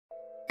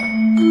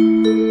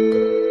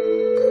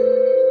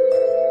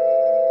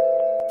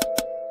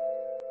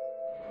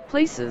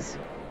Places.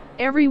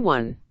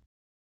 Everyone.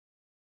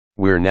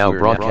 We're now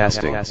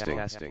broadcasting.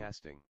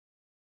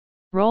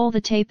 Roll the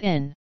tape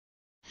in.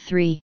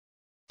 3,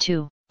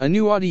 2. A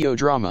new audio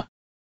drama.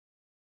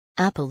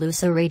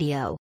 Appaloosa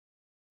Radio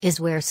is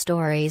where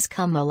stories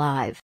come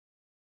alive.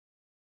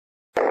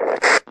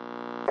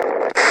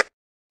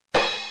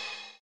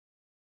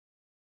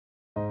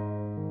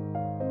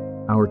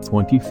 Our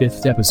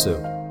 25th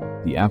episode.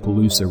 The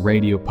Appaloosa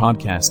Radio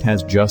podcast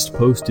has just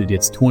posted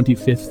its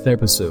 25th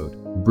episode,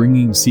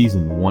 bringing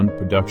Season 1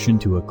 production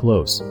to a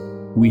close.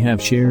 We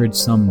have shared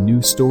some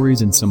new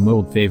stories and some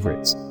old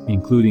favorites,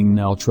 including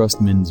Nell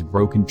Trustman's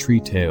Broken Tree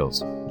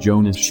Tales,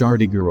 Jonas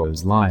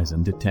Shardigaro's Lies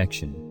and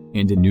Detection,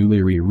 and a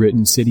newly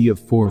rewritten City of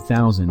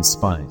 4,000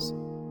 Spies.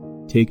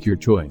 Take your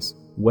choice: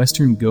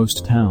 Western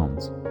Ghost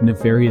Towns,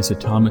 Nefarious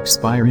Atomic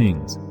Spy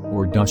Rings,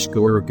 or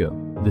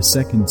Dushko, the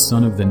second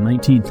son of the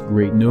 19th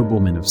great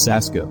nobleman of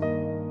Sasko.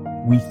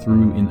 We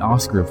threw in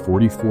Oscar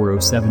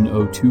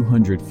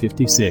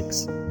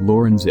 44070-256,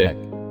 Lauren's Eck,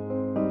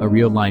 a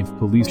real-life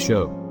police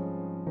show,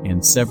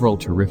 and several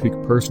terrific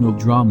personal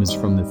dramas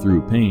from the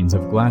Through Panes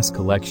of Glass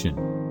collection.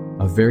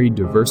 A very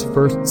diverse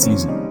first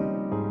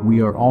season.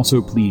 We are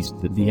also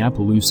pleased that the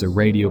Appaloosa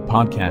Radio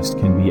podcast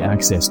can be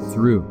accessed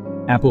through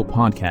Apple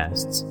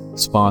Podcasts,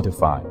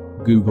 Spotify,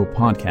 Google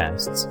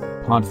Podcasts,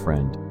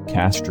 Podfriend,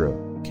 Castro,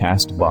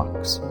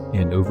 Castbox,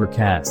 and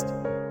Overcast.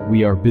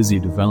 We are busy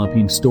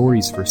developing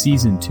stories for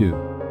Season 2.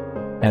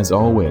 As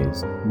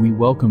always, we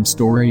welcome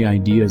story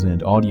ideas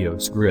and audio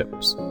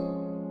scripts.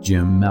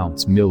 Jim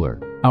Mounts Miller,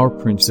 our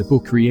principal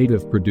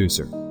creative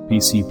producer,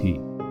 PCP,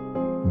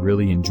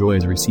 really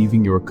enjoys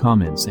receiving your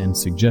comments and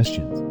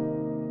suggestions.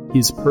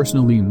 His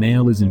personal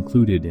email is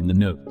included in the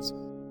notes.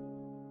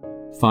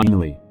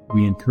 Finally,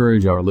 we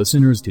encourage our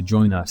listeners to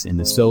join us in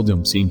the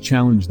Seldom Seen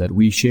challenge that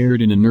we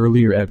shared in an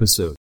earlier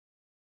episode.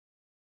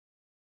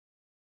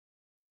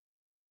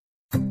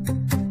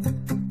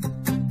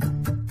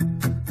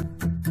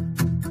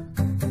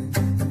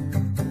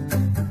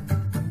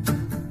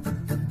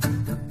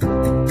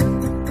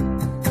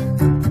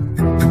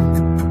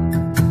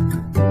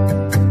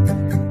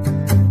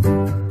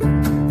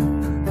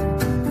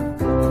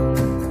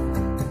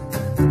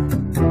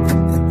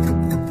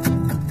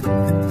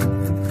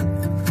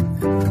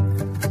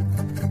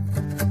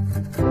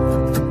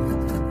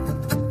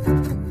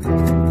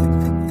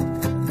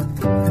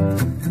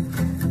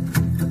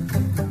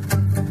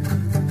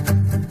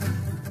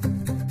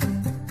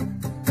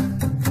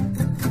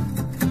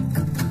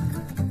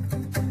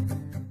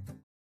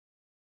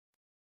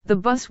 The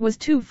bus was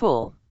too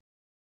full.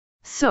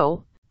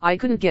 So, I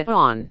couldn't get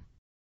on.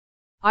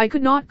 I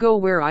could not go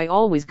where I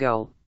always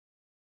go.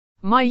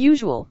 My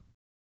usual.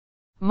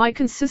 My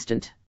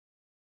consistent.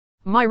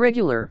 My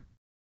regular.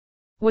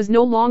 Was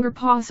no longer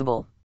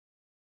possible.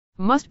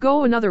 Must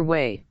go another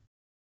way.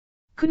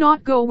 Could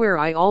not go where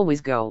I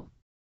always go.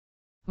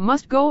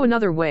 Must go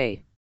another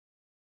way.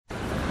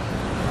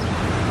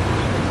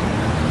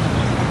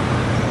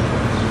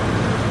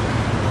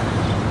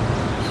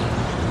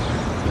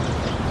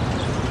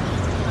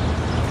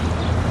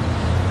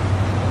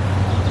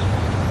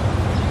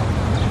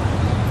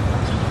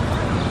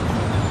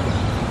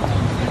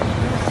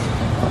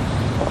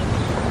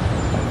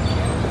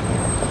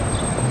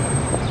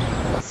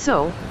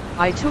 So,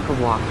 I took a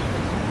walk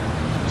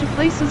to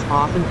places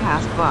often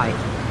passed by,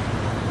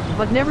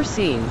 but never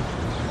seen.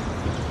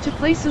 To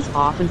places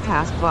often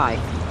passed by,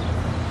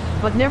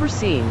 but never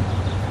seen.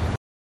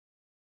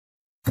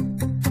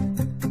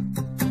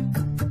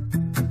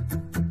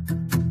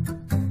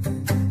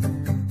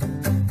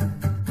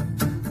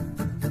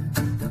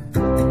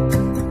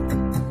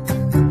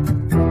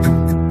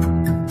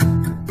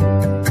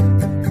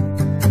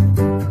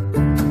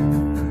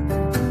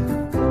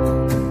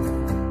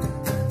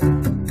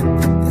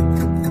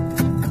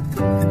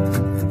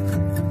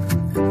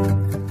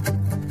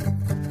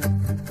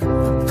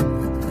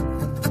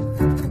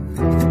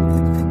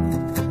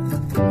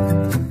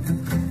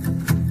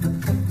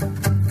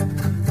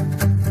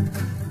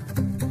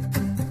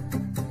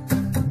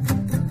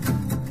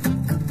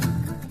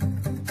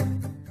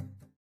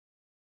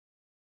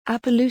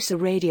 Appaloosa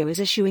Radio is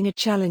issuing a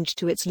challenge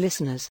to its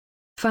listeners.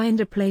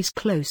 Find a place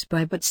close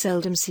by but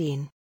seldom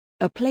seen.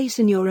 A place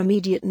in your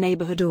immediate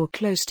neighborhood or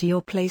close to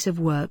your place of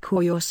work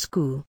or your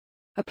school.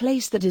 A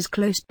place that is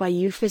close by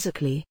you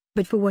physically,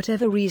 but for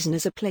whatever reason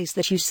is a place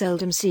that you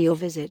seldom see or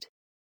visit.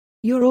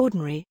 Your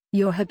ordinary,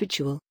 your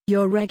habitual,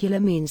 your regular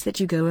means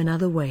that you go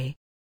another way.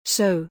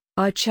 So,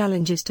 our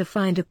challenge is to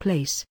find a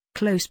place,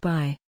 close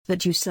by,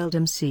 that you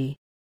seldom see.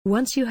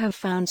 Once you have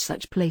found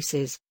such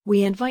places,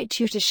 we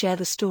invite you to share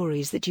the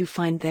stories that you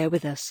find there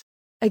with us.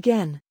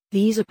 Again,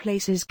 these are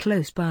places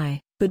close by,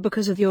 but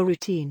because of your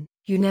routine,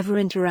 you never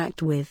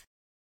interact with.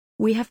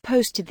 We have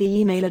posted the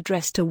email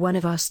address to one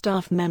of our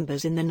staff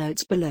members in the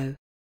notes below.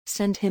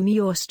 Send him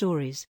your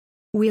stories.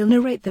 We'll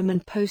narrate them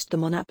and post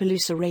them on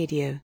Appaloosa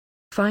Radio.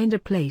 Find a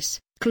place,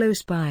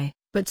 close by,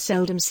 but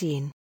seldom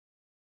seen.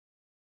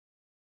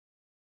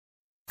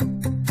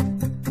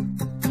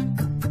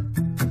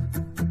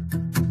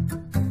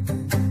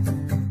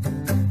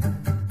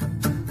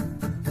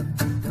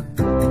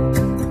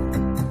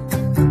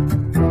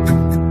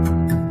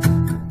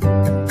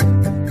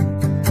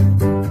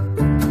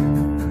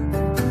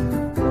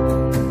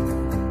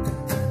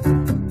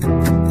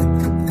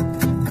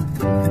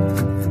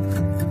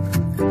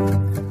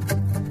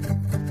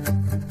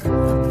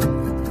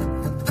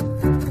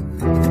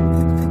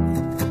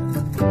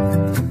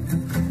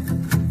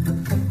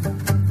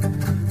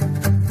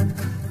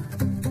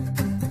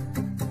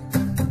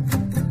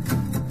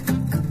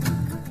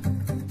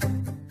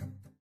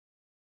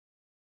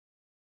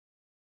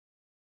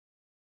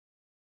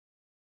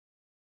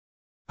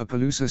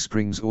 Appaloosa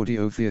Springs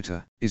Audio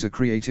Theater is a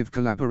creative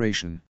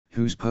collaboration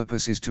whose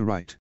purpose is to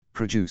write,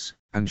 produce,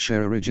 and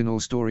share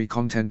original story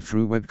content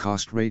through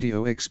webcast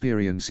radio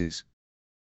experiences.